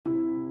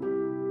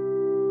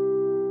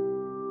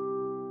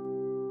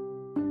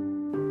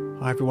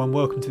Hi everyone,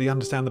 welcome to the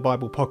Understand the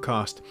Bible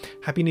podcast.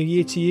 Happy New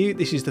Year to you.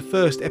 This is the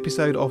first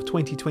episode of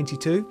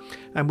 2022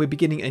 and we're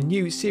beginning a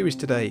new series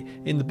today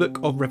in the book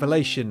of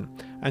Revelation.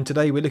 And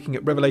today we're looking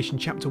at Revelation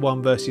chapter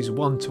 1 verses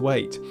 1 to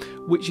 8,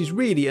 which is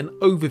really an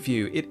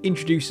overview. It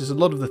introduces a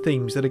lot of the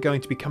themes that are going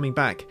to be coming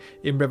back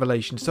in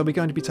Revelation. So we're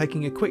going to be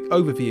taking a quick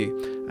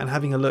overview and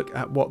having a look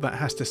at what that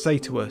has to say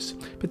to us,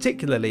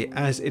 particularly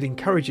as it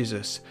encourages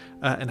us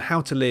and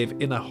how to live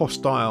in a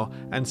hostile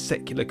and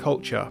secular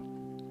culture.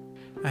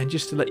 And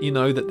just to let you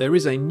know that there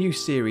is a new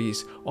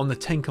series on the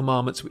 10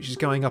 Commandments which is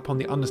going up on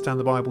the Understand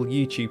the Bible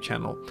YouTube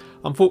channel.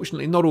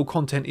 Unfortunately, not all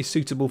content is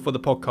suitable for the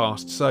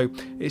podcast, so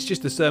it's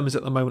just the sermons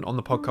at the moment on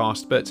the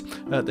podcast, but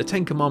the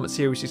 10 Commandments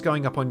series is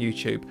going up on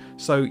YouTube,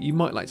 so you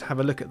might like to have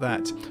a look at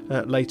that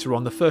later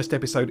on. The first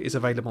episode is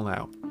available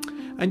now.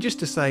 And just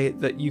to say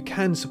that you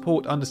can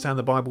support Understand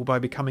the Bible by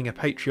becoming a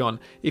Patreon.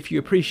 If you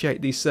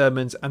appreciate these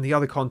sermons and the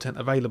other content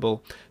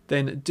available,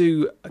 then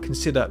do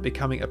consider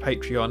becoming a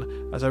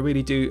Patreon, as I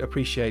really do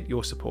appreciate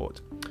your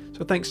support.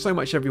 So thanks so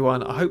much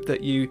everyone. I hope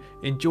that you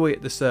enjoy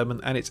the sermon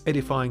and it's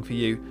edifying for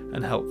you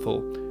and helpful.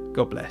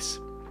 God bless.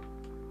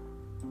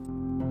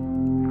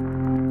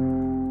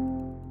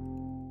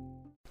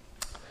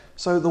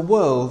 So the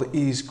world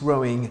is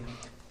growing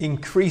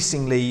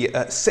increasingly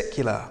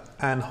secular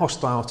and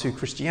hostile to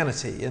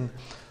Christianity, and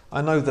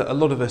I know that a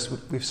lot of us,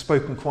 we've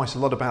spoken quite a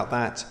lot about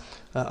that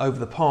over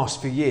the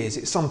past few years.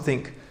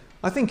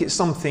 I think it's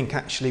something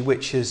actually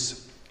which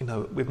is,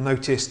 we've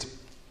noticed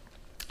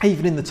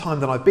even in the time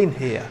that I've been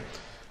here,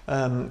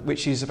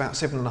 which is about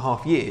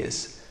 7.5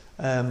 years,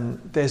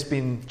 there's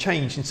been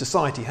change in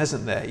society,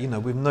 hasn't there?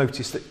 We've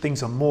noticed that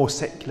things are more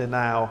secular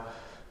now.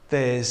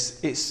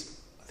 It's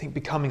I think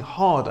becoming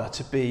harder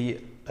to be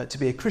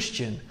a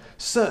Christian.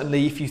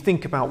 Certainly, if you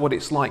think about what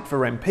it's like for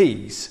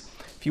MPs,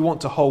 if you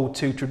want to hold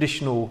to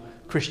traditional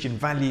Christian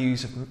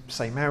values of,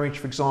 say, marriage,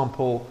 for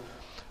example,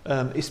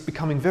 it's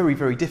becoming very,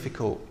 very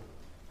difficult.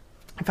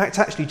 In fact,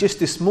 actually, just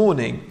this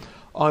morning,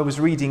 I was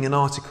reading an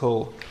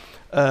article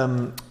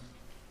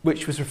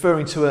which was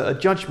referring to a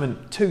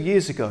judgment 2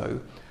 years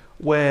ago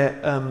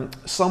where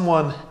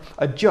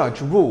a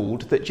judge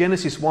ruled that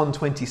Genesis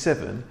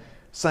 1:27,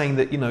 saying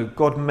that,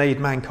 God made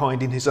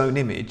mankind in his own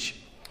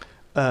image,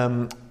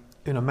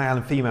 male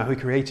and female, who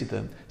created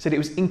them, said it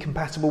was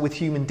incompatible with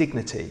human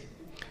dignity.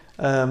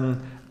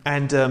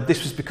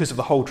 This was because of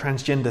the whole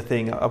transgender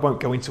thing. I won't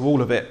go into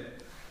all of it.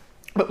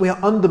 But we are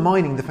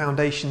undermining the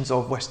foundations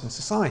of Western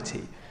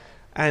society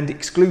and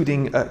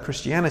excluding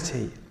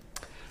Christianity.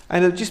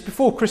 And just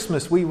before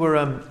Christmas, we were,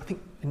 I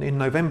think in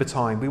November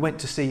time, we went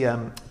to see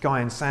Guy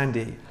and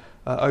Sandy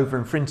over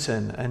in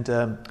Frinton. And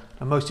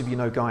most of you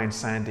know Guy and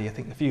Sandy. I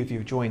think a few of you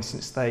have joined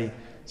since they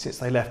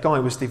left. Guy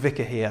was the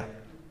vicar here.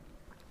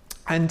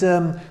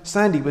 And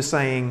Sandy was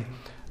saying,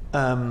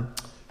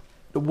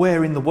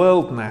 where in the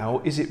world now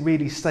is it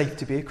really safe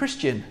to be a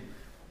Christian?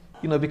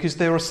 Because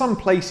there are some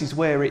places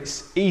where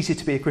it's easier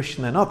to be a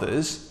Christian than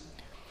others.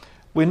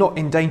 We're not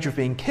in danger of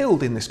being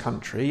killed in this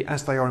country,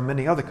 as they are in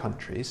many other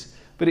countries.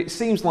 But it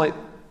seems like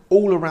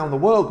all around the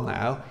world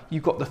now,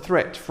 you've got the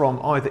threat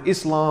from either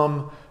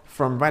Islam,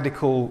 from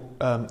radical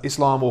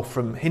Islam, or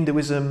from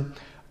Hinduism,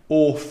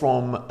 or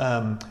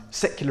from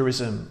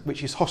secularism,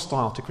 which is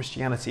hostile to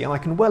Christianity. And I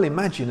can well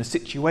imagine a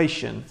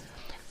situation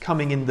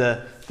coming in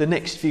the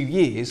next few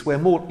years where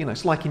more,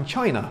 it's like in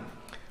China,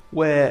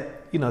 where,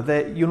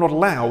 you're not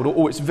allowed,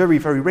 or it's very,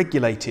 very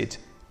regulated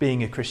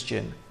being a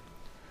Christian.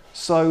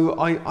 So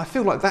I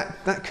feel like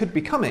that could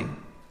be coming.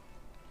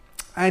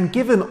 And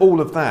given all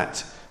of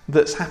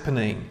that's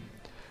happening,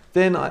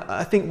 then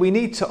I think we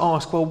need to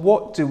ask, well,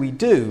 what do we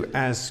do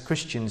as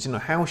Christians?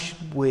 How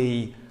should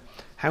we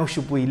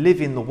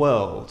live in the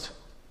world?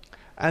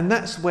 And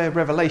that's where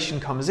Revelation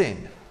comes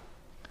in.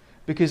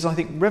 Because I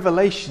think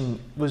Revelation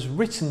was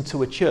written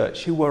to a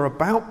church who were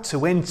about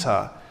to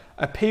enter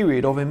a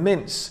period of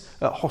immense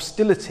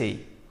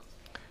hostility.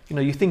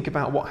 You think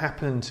about what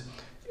happened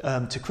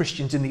to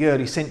Christians in the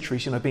early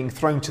centuries, being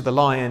thrown to the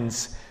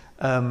lions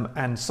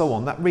and so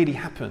on. That really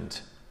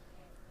happened.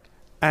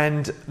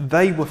 And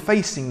they were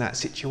facing that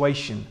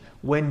situation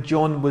when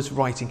John was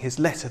writing his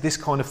letter. This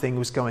kind of thing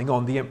was going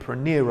on, the Emperor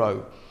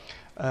Nero,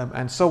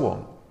 and so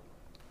on.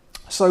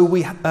 So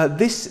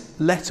this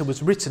letter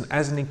was written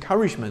as an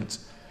encouragement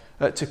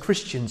to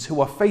Christians who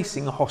are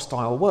facing a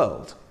hostile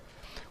world,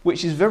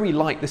 which is very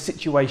like the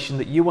situation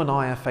that you and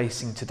I are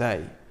facing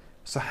today.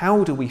 So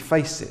how do we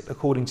face it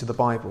according to the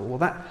Bible?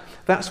 Well,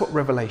 that's what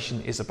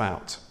Revelation is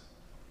about.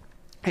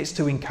 It's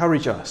to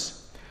encourage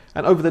us.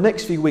 And over the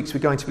next few weeks we're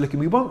going to be looking,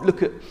 we won't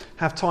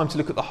have time to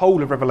look at the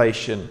whole of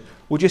Revelation.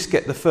 We'll just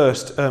get the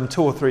first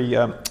 2 or 3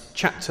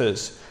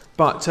 chapters.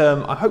 But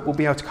I hope we'll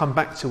be able to come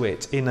back to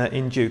it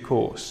in due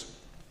course.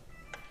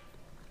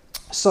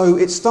 So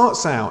it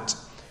starts out,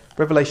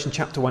 Revelation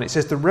chapter 1, it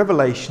says, the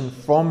revelation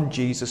from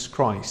Jesus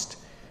Christ,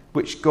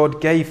 which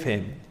God gave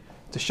him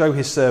to show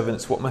his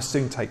servants what must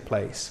soon take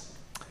place.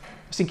 I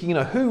was thinking,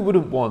 who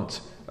wouldn't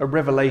want a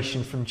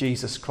revelation from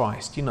Jesus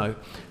Christ?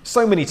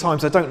 So many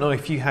times, I don't know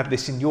if you have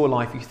this in your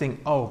life, you think,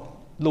 oh,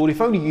 Lord,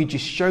 if only you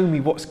just show me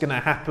what's going to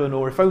happen,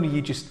 or if only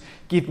you just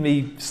give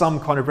me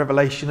some kind of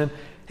revelation. And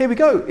here we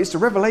go. It's a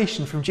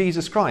revelation from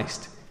Jesus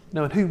Christ.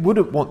 And who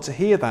wouldn't want to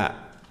hear that?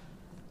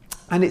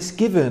 And it's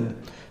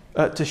given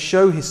to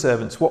show his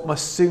servants what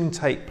must soon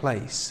take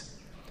place.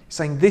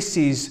 Saying this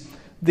is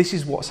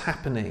what's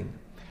happening.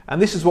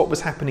 And this is what was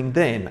happening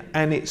then.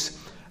 And it's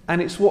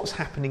what's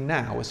happening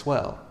now as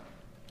well.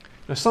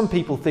 Some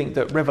people think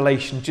that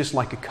Revelation is just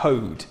like a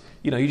code.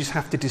 You just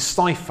have to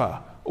decipher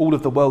all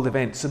of the world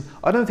events. And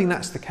I don't think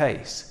that's the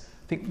case.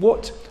 I think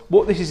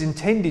what this is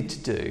intended to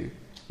do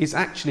is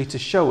actually to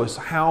show us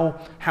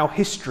how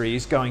history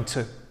is going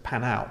to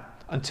pan out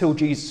until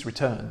Jesus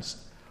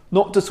returns.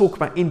 Not to talk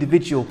about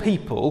individual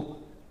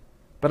people,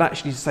 but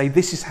actually to say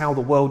this is how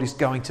the world is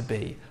going to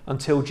be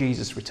until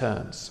Jesus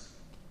returns.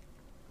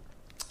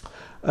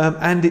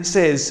 And it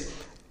says,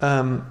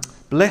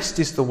 blessed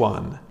is the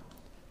one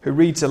who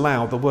reads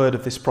aloud the word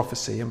of this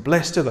prophecy, and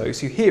blessed are those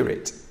who hear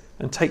it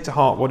and take to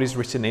heart what is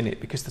written in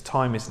it, because the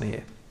time is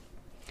near.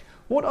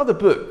 What other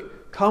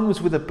book comes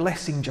with a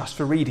blessing just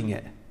for reading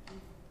it?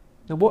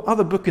 Now, what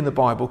other book in the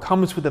Bible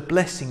comes with a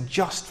blessing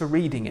just for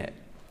reading it?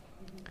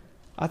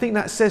 I think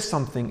that says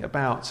something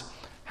about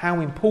how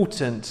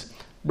important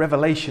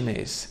Revelation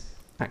is,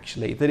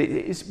 actually,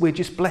 that we're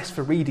just blessed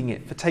for reading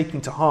it, for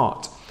taking to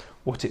heart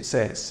what it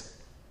says.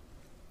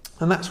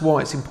 And that's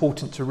why it's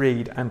important to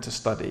read and to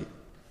study.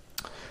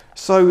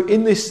 So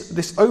in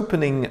this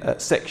opening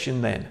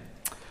section then,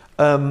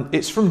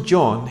 it's from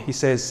John. He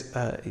says,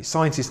 he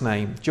signs his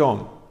name,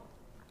 John.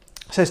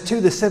 It says, to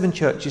the 7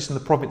 churches in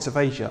the province of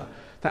Asia.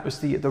 That was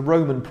the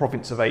Roman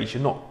province of Asia,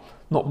 not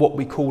what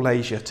we call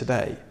Asia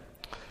today.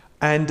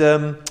 And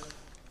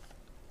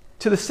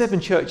to the 7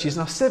 churches,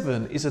 now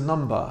 7 is a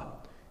number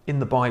in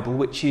the Bible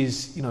which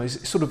is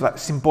sort of that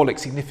symbolic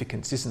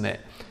significance, isn't it?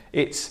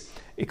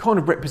 It kind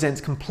of represents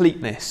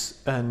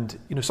completeness, and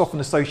it's often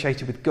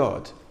associated with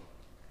God.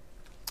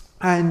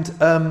 And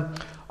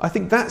I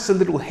think that's a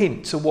little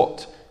hint to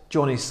what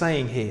John is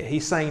saying here.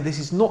 He's saying this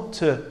is not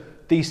to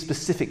these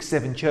specific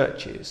 7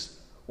 churches,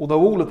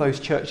 although all of those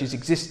churches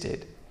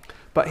existed,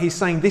 but he's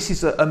saying this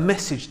is a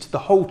message to the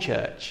whole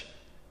church.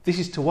 This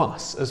is to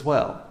us as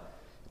well.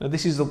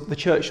 This is the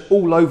church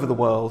all over the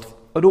world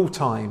at all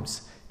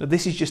times.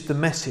 This is just the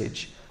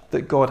message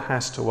that God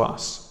has to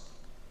us.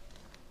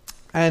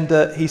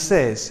 And he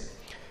says,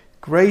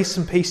 grace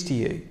and peace to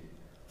you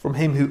from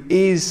him who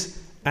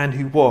is and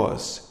who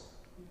was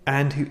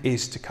and who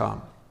is to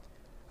come.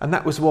 And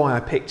that was why I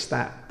picked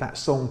that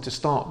song to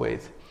start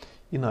with.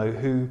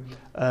 Who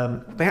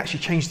they actually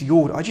changed the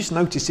order. I just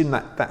noticed in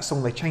that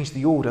song they changed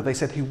the order. They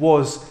said who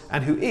was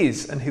and who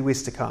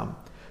is to come.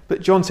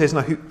 But John says,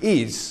 no, who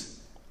is.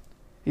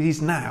 It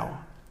is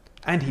now,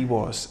 and he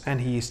was,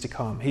 and he is to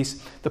come.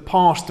 He's the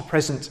past, the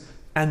present,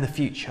 and the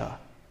future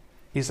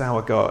is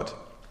our God.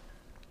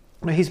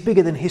 He's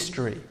bigger than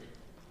history.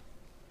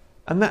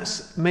 And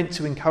that's meant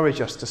to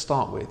encourage us to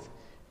start with.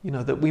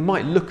 That we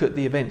might look at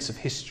the events of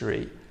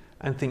history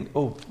and think,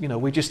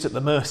 we're just at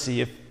the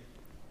mercy of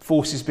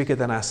forces bigger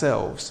than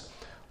ourselves,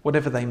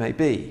 whatever they may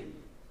be.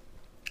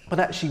 But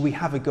actually we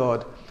have a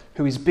God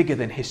who is bigger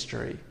than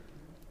history,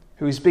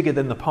 who is bigger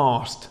than the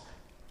past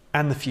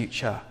and the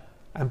future,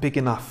 and big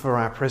enough for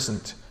our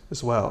present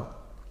as well.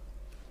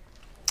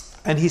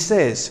 And he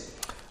says,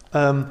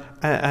 from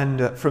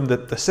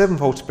the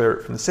sevenfold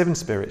Spirit, from the 7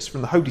 spirits, from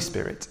the Holy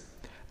Spirit,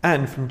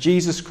 and from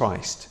Jesus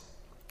Christ.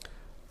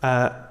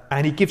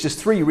 And he gives us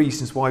 3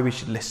 reasons why we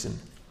should listen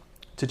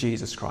to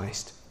Jesus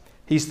Christ.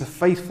 He's the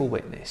faithful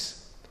witness.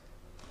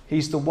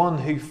 He's the one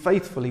who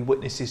faithfully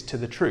witnesses to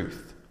the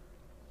truth.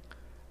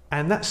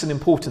 And that's an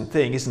important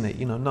thing, isn't it?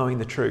 Knowing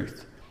the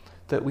truth.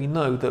 That we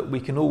know that we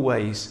can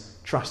always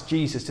trust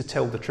Jesus to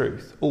tell the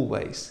truth.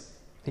 Always.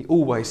 He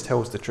always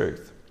tells the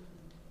truth.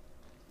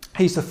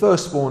 He's the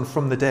firstborn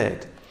from the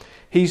dead.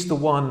 He's the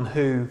one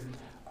who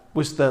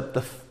was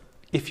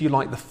if you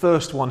like, the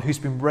first one who's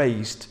been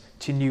raised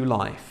to new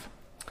life.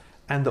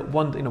 And that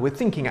we're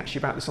thinking actually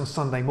about this on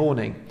Sunday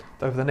morning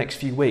over the next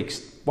few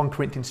weeks, 1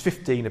 Corinthians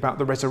 15 about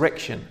the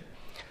resurrection.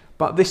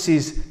 But this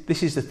is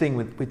the thing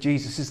with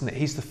Jesus, isn't it?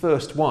 He's the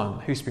first one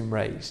who's been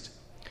raised.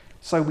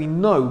 So we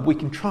know we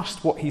can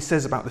trust what he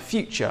says about the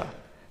future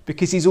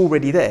because he's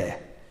already there.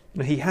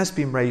 He has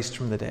been raised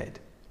from the dead.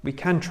 We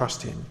can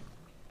trust him.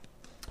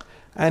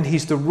 And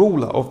he's the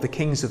ruler of the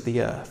kings of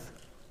the earth.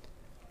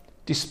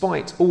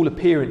 Despite all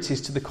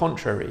appearances to the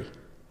contrary,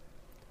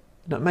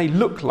 it may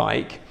look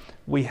like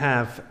we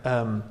have,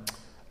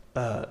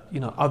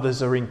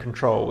 others are in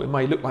control. It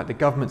may look like the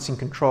government's in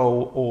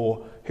control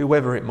or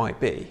whoever it might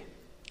be.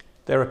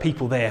 There are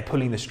people there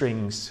pulling the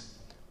strings,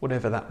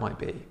 whatever that might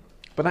be.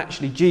 But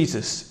actually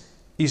Jesus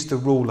is the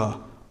ruler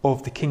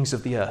of the kings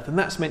of the earth. And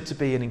that's meant to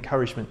be an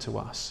encouragement to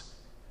us.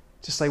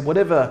 To say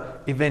whatever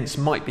events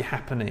might be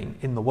happening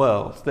in the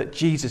world, that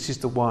Jesus is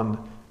the one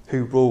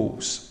who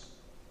rules.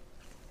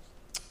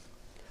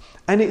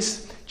 And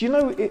it's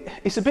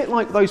a bit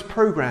like those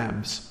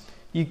programs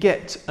you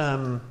get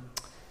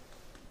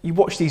you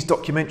watch these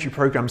documentary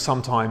programs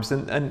sometimes,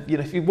 and you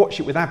know, if you watch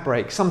it with ad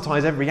break,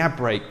 sometimes every ad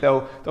break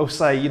they'll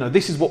say, you know,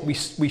 this is what we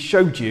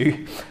showed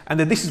you, and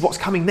then this is what's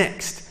coming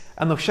next,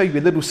 and they'll show you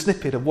a little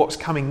snippet of what's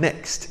coming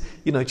next,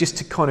 you know, just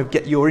to kind of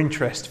get your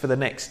interest for the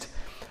next.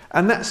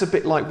 And that's a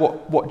bit like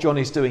what John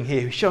is doing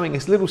here. He's showing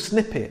us a little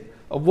snippet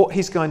of what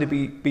he's going to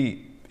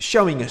be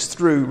showing us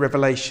through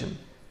Revelation,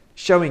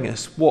 showing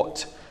us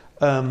what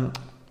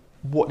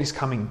is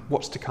coming,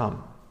 what's to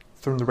come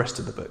from the rest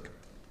of the book.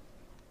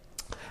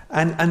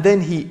 And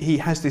then he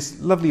has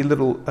this lovely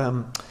little,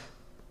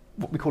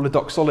 what we call a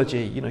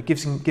doxology, you know,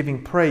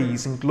 giving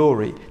praise and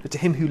glory to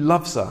him who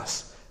loves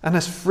us and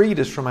has freed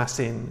us from our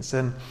sins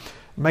and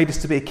made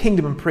us to be a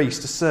kingdom and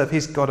priest to serve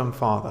his God and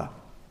Father.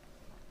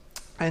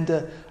 And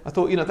I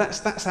thought, you know,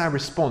 that's our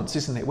response,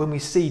 isn't it? When we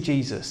see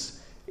Jesus,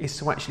 is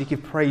to actually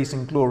give praise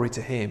and glory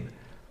to him.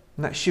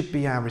 And that should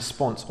be our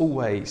response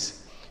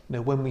always, you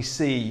know, when we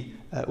see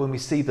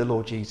the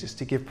Lord Jesus,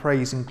 to give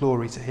praise and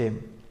glory to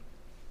him.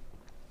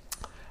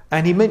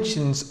 And he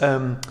mentions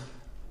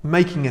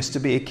making us to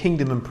be a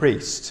kingdom and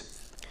priest.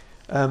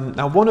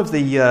 Now, one of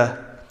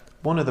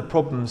the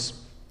problems,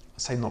 I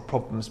say not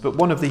problems, but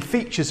one of the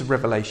features of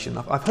Revelation,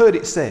 I've heard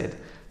it said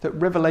that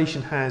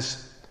Revelation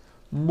has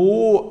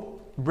more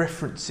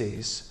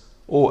references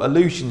or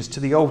allusions to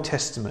the Old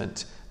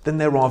Testament than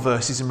there are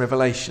verses in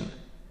Revelation.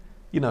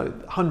 You know,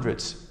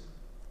 hundreds.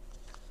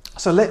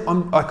 So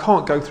I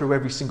can't go through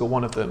every single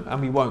one of them,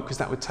 and we won't, because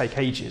that would take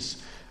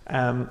ages.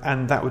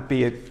 And that would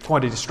be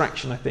quite a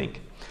distraction, I think.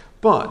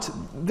 But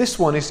this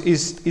one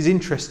is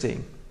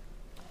interesting.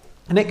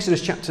 In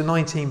Exodus chapter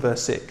 19,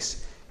 verse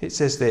 6, it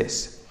says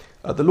this,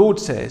 the Lord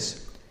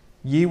says,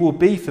 "You will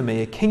be for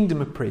me a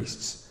kingdom of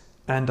priests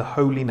and a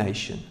holy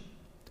nation."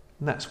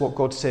 And that's what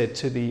God said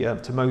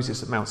to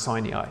Moses at Mount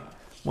Sinai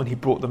when he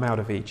brought them out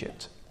of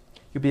Egypt.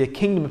 You'll be a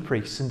kingdom of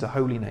priests and a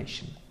holy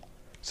nation.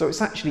 So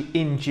it's actually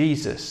in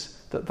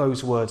Jesus that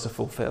those words are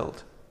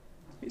fulfilled.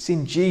 It's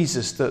in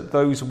Jesus that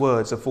those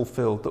words are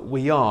fulfilled, that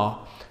we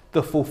are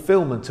the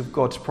fulfillment of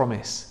God's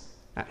promise,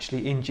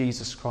 actually in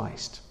Jesus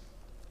Christ.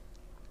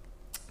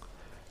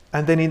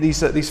 And then in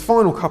these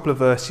final couple of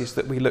verses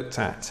that we looked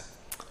at,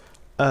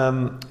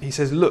 he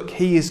says, look,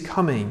 he is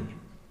coming.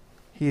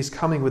 He is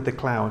coming with the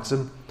clouds.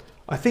 And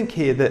I think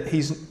here that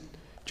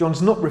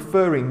John's not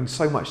referring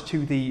so much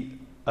to the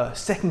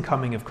second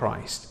coming of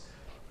Christ,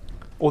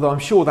 although I'm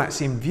sure that's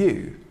in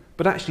view,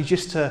 but actually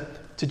just to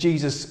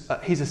Jesus,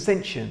 his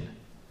ascension,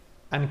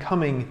 and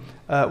coming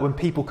when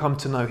people come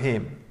to know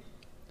him,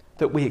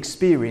 that we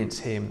experience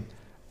him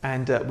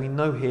and we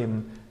know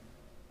him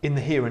in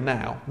the here and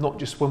now, not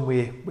just when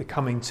we're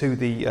coming to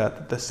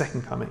the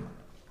second coming.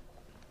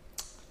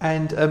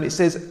 And it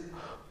says,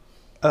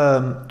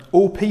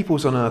 all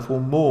peoples on earth will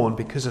mourn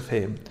because of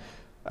him,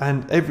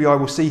 and every eye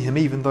will see him,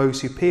 even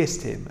those who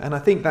pierced him. And I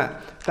think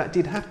that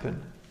did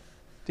happen,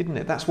 didn't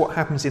it? That's what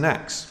happens in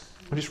Acts.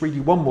 I'll just read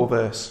you one more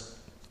verse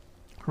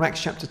from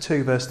Acts chapter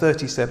 2, verse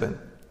 37.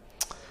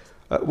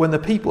 When the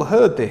people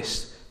heard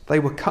this, they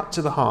were cut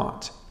to the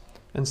heart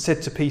and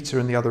said to Peter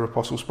and the other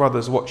apostles,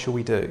 "Brothers, what shall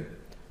we do?"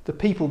 The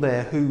people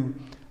there who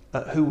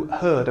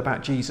heard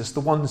about Jesus, the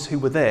ones who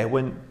were there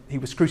when he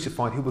was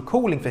crucified, who were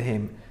calling for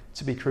him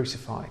to be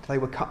crucified, they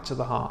were cut to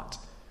the heart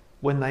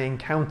when they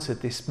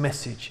encountered this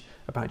message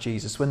about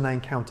Jesus, when they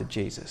encountered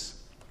Jesus.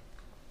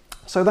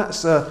 So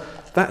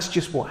that's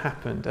just what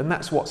happened, and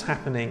that's what's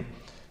happening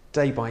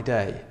day by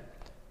day.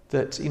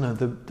 That, you know,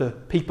 the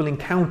people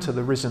encounter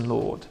the risen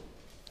Lord.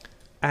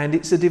 And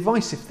it's a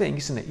divisive thing,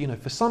 isn't it? You know,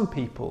 for some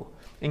people,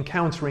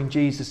 encountering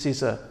Jesus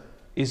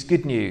is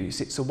good news.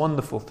 It's a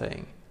wonderful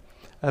thing.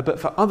 But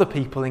for other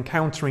people,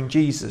 encountering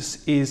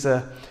Jesus is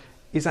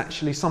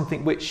actually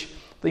something which,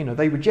 you know,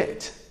 they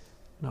reject.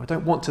 No, I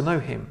don't want to know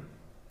him.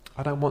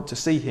 I don't want to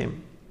see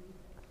him.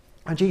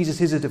 And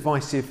Jesus is a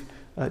divisive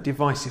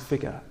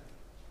figure.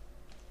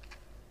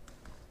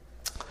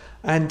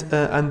 And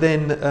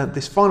then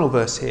this final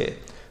verse here,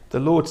 the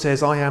Lord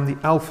says, "I am the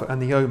Alpha and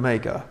the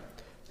Omega,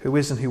 who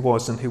is and who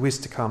was and who is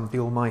to come, the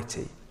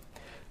Almighty."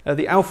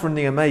 The Alpha and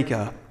the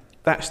Omega,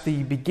 that's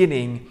the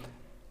beginning,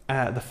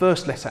 the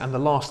first letter and the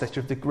last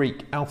letter of the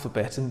Greek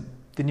alphabet, and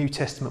the New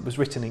Testament was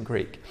written in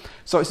Greek.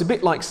 So it's a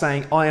bit like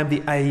saying, "I am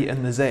the A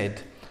and the Z,"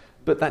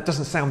 but that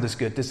doesn't sound as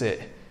good, does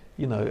it?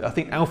 You know, I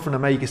think Alpha and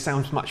Omega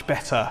sounds much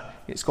better.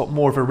 It's got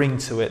more of a ring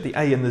to it. The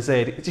A and the Z,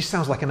 it just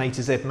sounds like an A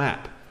to Z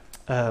map,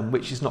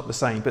 which is not the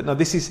same. But no,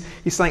 he's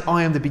saying,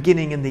 "I am the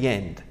beginning and the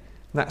end."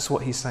 That's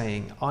what he's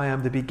saying. I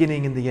am the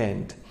beginning and the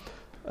end.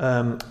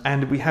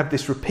 And we have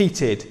this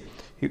repeated,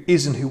 who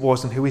is and who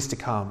was and who is to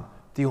come,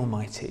 the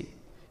Almighty.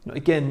 You know,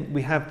 again,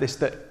 we have this,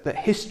 that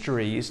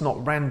history is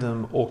not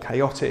random or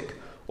chaotic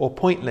or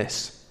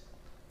pointless.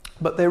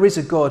 But there is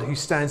a God who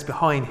stands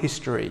behind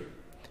history.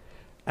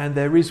 And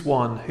there is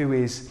one who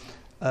is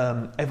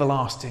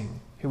everlasting,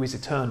 who is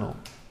eternal,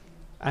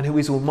 and who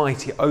is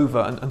almighty over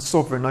and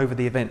sovereign over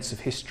the events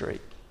of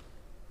history.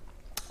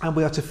 And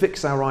we are to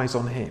fix our eyes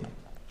on him.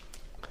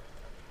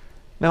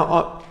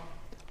 Now,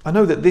 I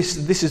know that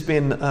this has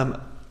been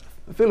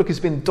I feel like it's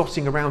been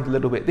dotting around a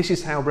little bit. This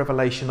is how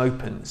Revelation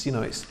opens.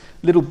 It's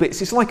little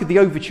bits. It's like the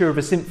overture of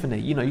a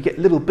symphony. You get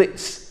little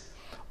bits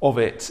of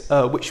it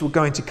which were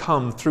going to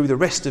come through the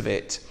rest of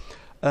it.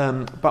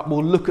 But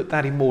we'll look at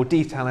that in more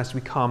detail as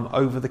we come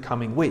over the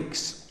coming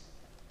weeks.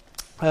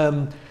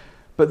 But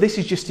this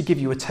is just to give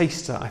you a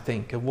taster, I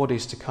think, of what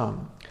is to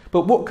come.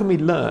 But what can we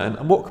learn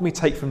and what can we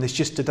take from this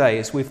just today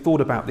as we've thought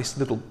about this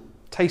little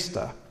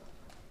taster?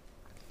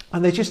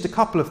 And there's just a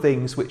couple of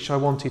things which I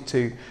wanted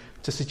to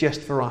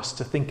suggest for us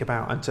to think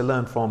about and to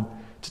learn from,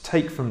 to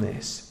take from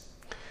this.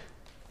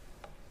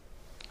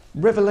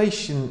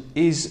 Revelation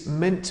is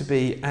meant to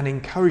be an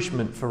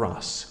encouragement for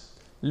us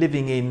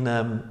living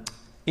in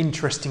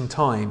interesting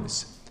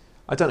times.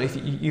 I don't know if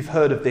you've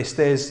heard of this.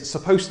 There's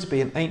supposed to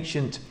be an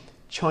ancient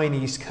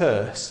Chinese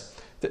curse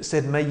that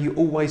said, "May you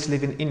always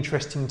live in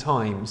interesting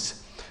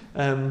times,"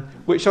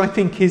 which I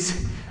think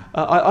is,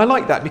 I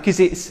like that because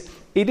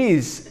it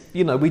is,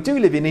 we do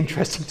live in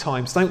interesting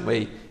times, don't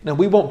we?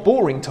 We want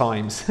boring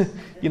times.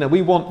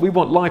 We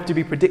want life to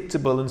be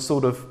predictable and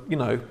sort of,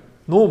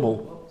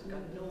 normal.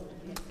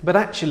 But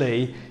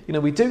actually,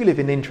 we do live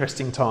in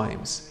interesting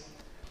times.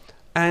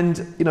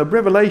 And,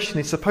 Revelation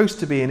is supposed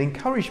to be an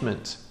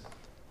encouragement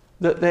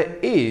that there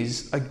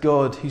is a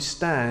God who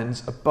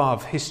stands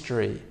above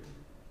history.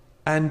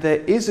 And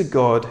there is a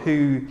God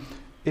who,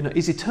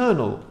 is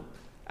eternal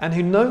and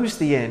who knows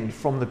the end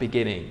from the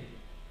beginning.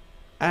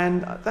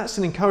 And that's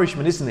an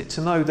encouragement, isn't it?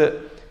 To know that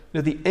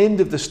the end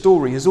of the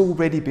story has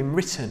already been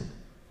written.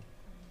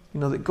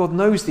 That God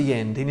knows the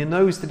end and he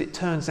knows that it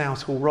turns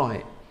out all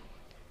right.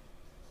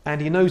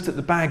 And he knows that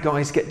the bad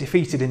guys get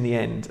defeated in the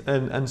end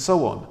and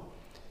so on.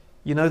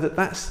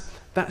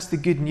 That's the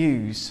good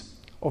news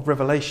of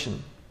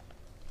Revelation.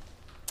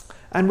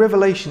 And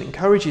Revelation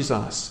encourages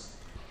us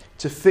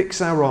to fix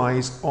our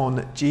eyes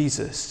on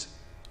Jesus.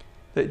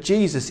 That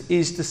Jesus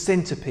is the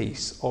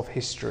centerpiece of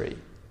history.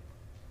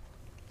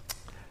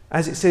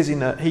 As it says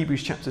in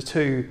Hebrews chapter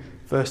 2,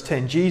 verse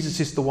 10, Jesus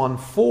is the one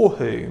for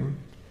whom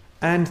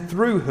and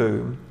through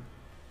whom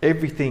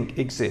everything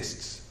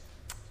exists.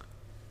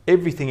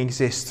 Everything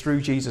exists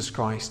through Jesus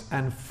Christ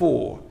and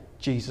for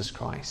Jesus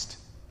Christ.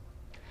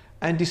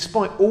 And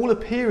despite all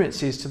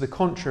appearances to the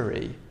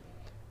contrary,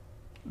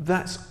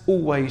 that's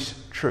always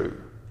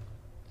true.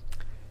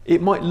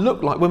 It might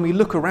look like when we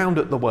look around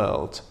at the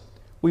world,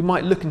 we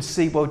might look and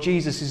see, well,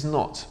 Jesus is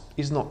not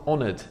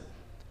honoured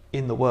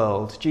in the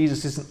world.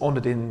 Jesus isn't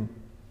honoured in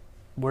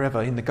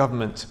wherever, in the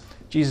government.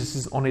 Jesus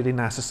isn't honoured in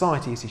our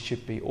society as he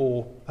should be,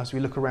 or as we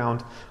look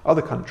around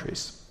other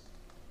countries.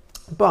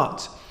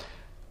 But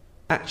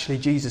actually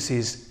Jesus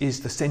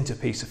is the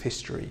centrepiece of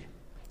history,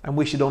 and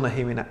we should honour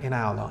him in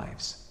our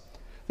lives.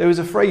 There is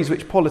a phrase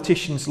which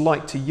politicians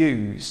like to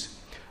use,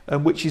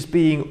 which is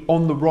being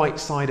on the right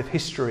side of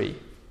history.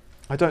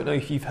 I don't know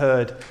if you've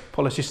heard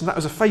politicians, that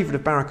was a favourite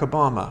of Barack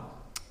Obama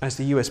as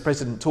the US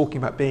president, talking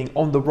about being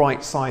on the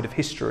right side of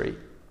history.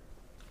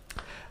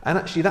 And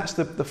actually that's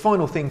the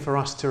final thing for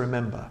us to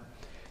remember,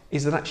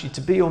 is that actually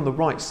to be on the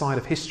right side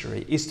of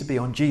history is to be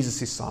on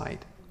Jesus'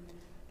 side,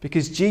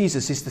 because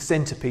Jesus is the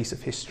centrepiece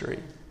of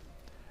history.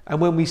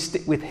 And when we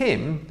stick with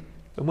him,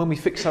 and when we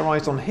fix our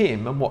eyes on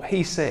him and what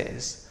he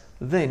says,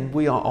 then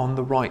we are on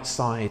the right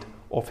side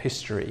of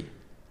history.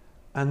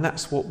 And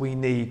that's what we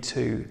need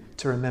to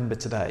remember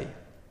today.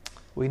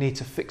 We need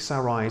to fix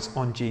our eyes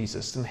on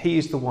Jesus, and he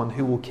is the one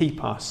who will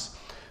keep us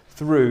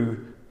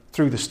through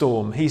the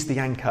storm. He's the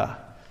anchor,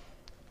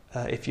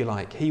 if you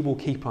like. He will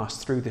keep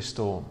us through this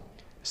storm,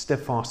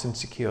 steadfast and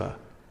secure.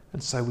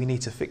 And so we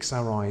need to fix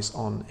our eyes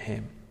on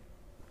him.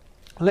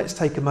 Let's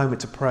take a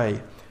moment to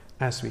pray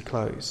as we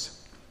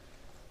close.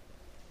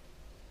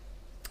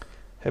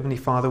 Heavenly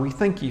Father, we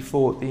thank you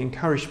for the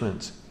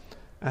encouragement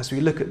as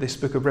we look at this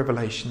book of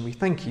Revelation. We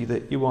thank you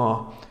that you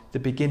are the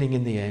beginning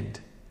and the end.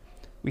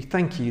 We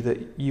thank you that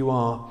you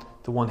are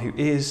the one who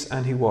is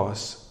and who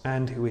was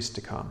and who is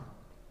to come.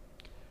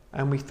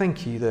 And we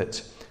thank you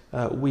that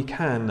we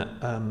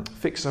can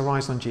fix our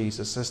eyes on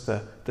Jesus as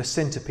the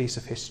centrepiece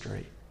of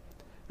history.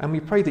 And we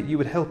pray that you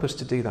would help us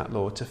to do that,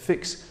 Lord, to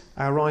fix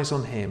our eyes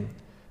on him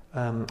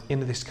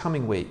in this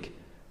coming week,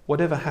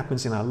 whatever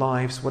happens in our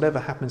lives,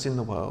 whatever happens in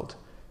the world,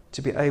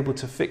 to be able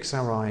to fix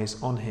our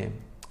eyes on him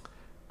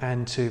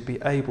and to be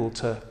able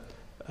to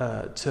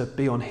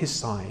be on his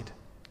side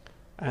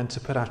and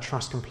to put our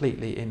trust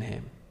completely in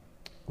him.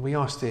 We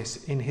ask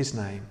this in his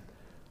name.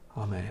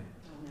 Amen.